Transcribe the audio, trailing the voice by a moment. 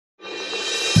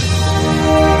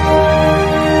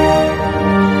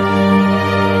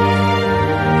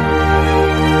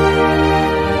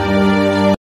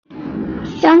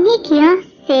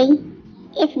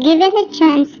given a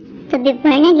chance to be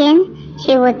born again,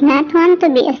 she would not want to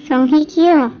be a Song Hye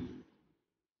Kyo.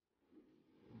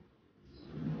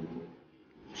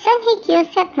 Song Hye Kyo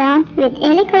sat down with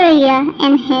Ellie Korea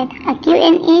and had a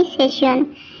Q&A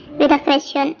session with a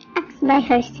question asked by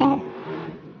herself.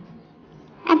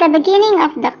 At the beginning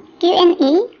of the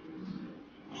Q&A,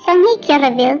 Song Hye Kyo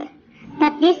revealed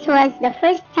that this was the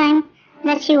first time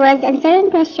that she was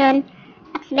answering questions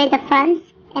asked by the fans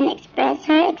and expressed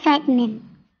her excitement.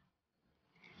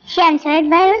 She answered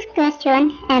various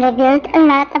questions and revealed a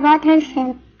lot about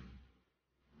herself.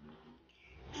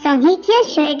 Song Hye Kyo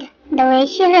shared the way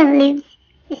she relieves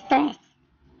stress.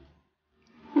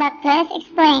 But let's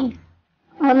explain.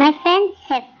 All my friends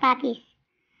have puppies,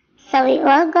 so we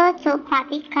all go to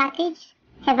Puppy Cottage,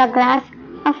 have a glass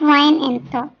of wine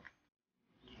and talk.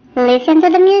 Listen to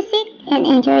the music and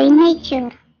enjoy nature.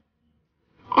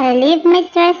 I relieve my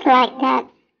stress like that.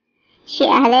 She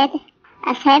added,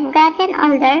 as I've gotten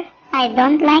older, I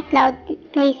don't like loud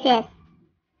places.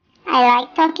 I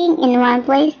like talking in one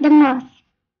place the most.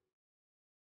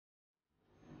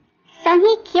 Song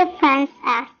Hye Kyo fans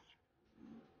asked.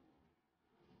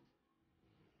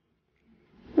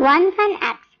 One fan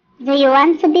asked, do you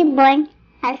want to be born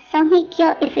as Song Hye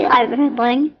Kyo if you are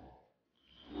reborn?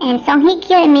 And Song Hye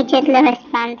Kyo immediately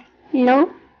responded, no.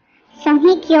 Song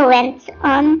Hye Kyo went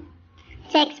on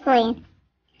to explain,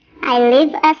 I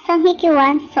live as Song Hye Kyo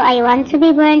once, so I want to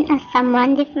be born as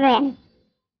someone different.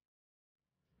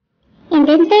 In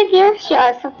the interview, she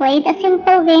also played a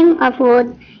simple game of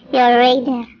Would You're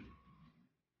Raider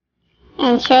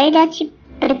and shared that she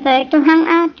preferred to hang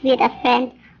out with a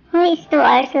friend who is 2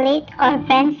 hours late or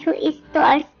friends who is 2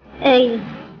 hours early.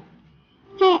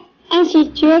 And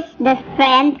she chose the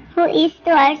friend who is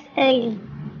 2 hours early.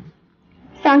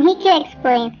 Song Hye Kyo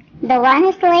explained, the one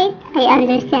who's late, I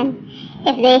understand,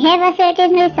 if they have a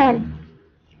certain reason.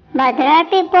 But there are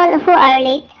people who are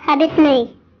late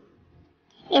habitually.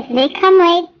 If they come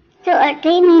late 2 or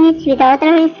 3 minutes without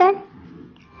a reason,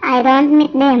 I don't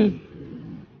meet them.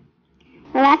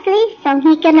 Lastly, Song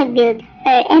Hye Kyo revealed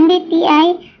her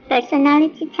MBTI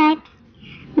personality type,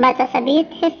 but was a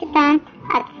bit hesitant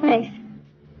at first.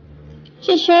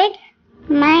 She shared,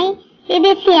 my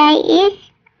MBTI is,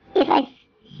 if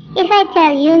I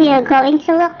tell you, you're going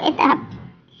to look it up.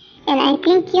 And I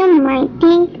think you might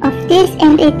think of this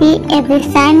entity every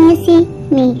time you see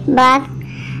me, but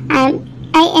I'm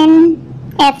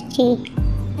INFJ.